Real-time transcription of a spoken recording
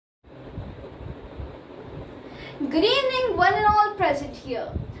Good evening, one and all present here.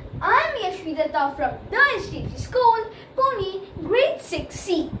 I am Yashvi from the School, Pune, Grade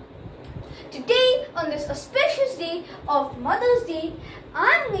 6C. Today, on this auspicious day of Mother's Day,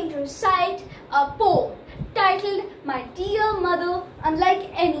 I am going to recite a poem titled My Dear Mother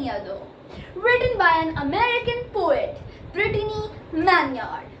Unlike Any Other, written by an American poet, Brittany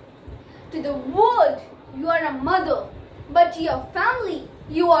Maynard. To the world, you are a mother, but to your family,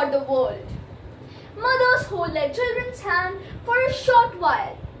 you are the world. Mothers hold their children's hand for a short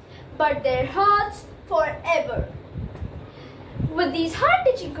while, but their hearts forever. With these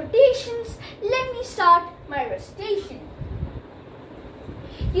heart-touching quotations, let me start my recitation.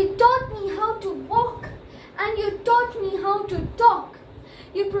 You taught me how to walk, and you taught me how to talk.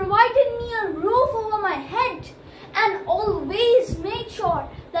 You provided me a roof over my head, and always made sure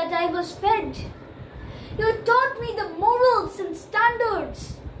that I was fed. You taught me the morals and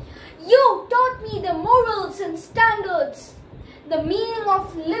standards. You taught me the morals and standards, the meaning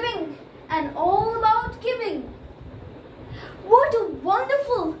of living and all about giving. What a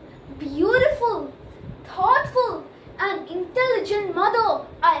wonderful, beautiful, thoughtful and intelligent mother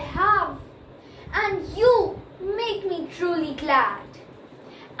I have. And you make me truly glad.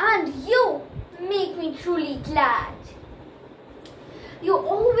 And you make me truly glad. You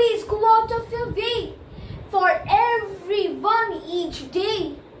always go out of your way for everyone each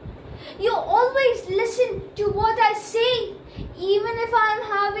day. You always listen to what I say, even if I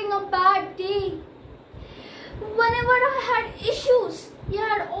am having a bad day. Whenever I had issues, you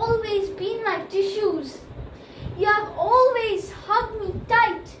had always been my tissues. You have always hugged me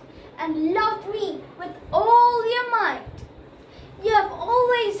tight and loved me with all your might. You have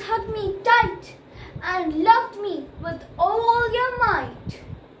always hugged me tight and loved me with all your might.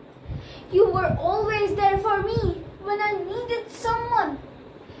 You were always there for me when I needed someone.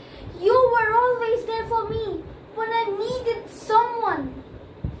 You were always there for me when I needed someone.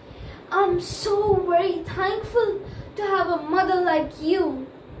 I'm so very thankful to have a mother like you.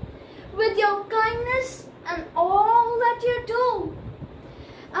 With your kindness and all that you do,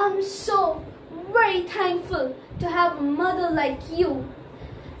 I'm so very thankful to have a mother like you.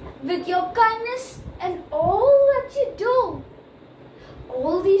 With your kindness and all that you do.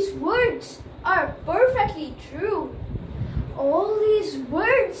 All these words are perfectly true. All these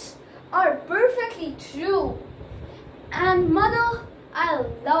words are perfectly true. And mother, I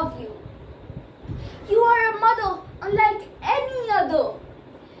love you. You are a mother unlike any other.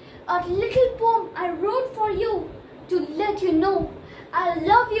 A little poem I wrote for you to let you know I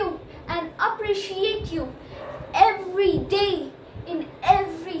love you and appreciate you every day in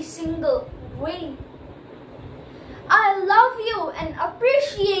every single way. I love you and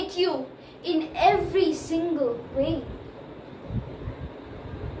appreciate you in every single way.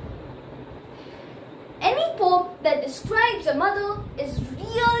 Any poem that describes a mother is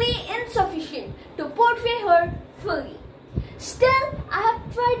really insufficient to portray her fully. Still, I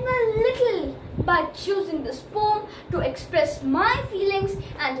have tried my little by choosing this poem to express my feelings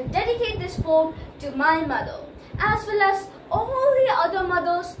and to dedicate this poem to my mother, as well as all the other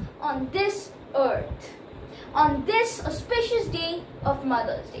mothers on this earth, on this auspicious day of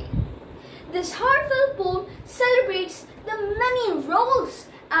Mother's Day. This heartfelt poem celebrates the many roles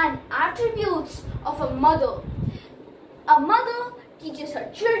and attributes of a mother. A mother teaches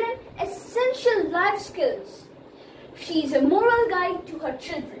her children essential life skills. She is a moral guide to her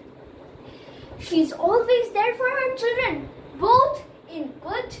children. She is always there for her children, both in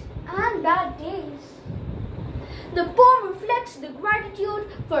good and bad days. The poem reflects the gratitude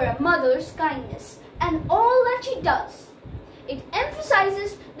for a mother's kindness and all that she does. It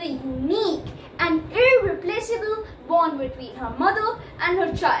emphasizes the unique and irreplaceable bond between her mother and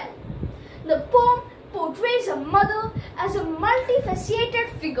her child. The poem portrays a mother as a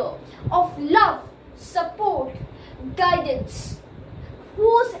multifaceted figure of love, support, guidance,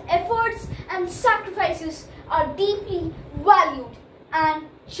 whose efforts and sacrifices are deeply valued and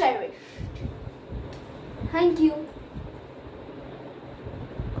cherished. Thank you.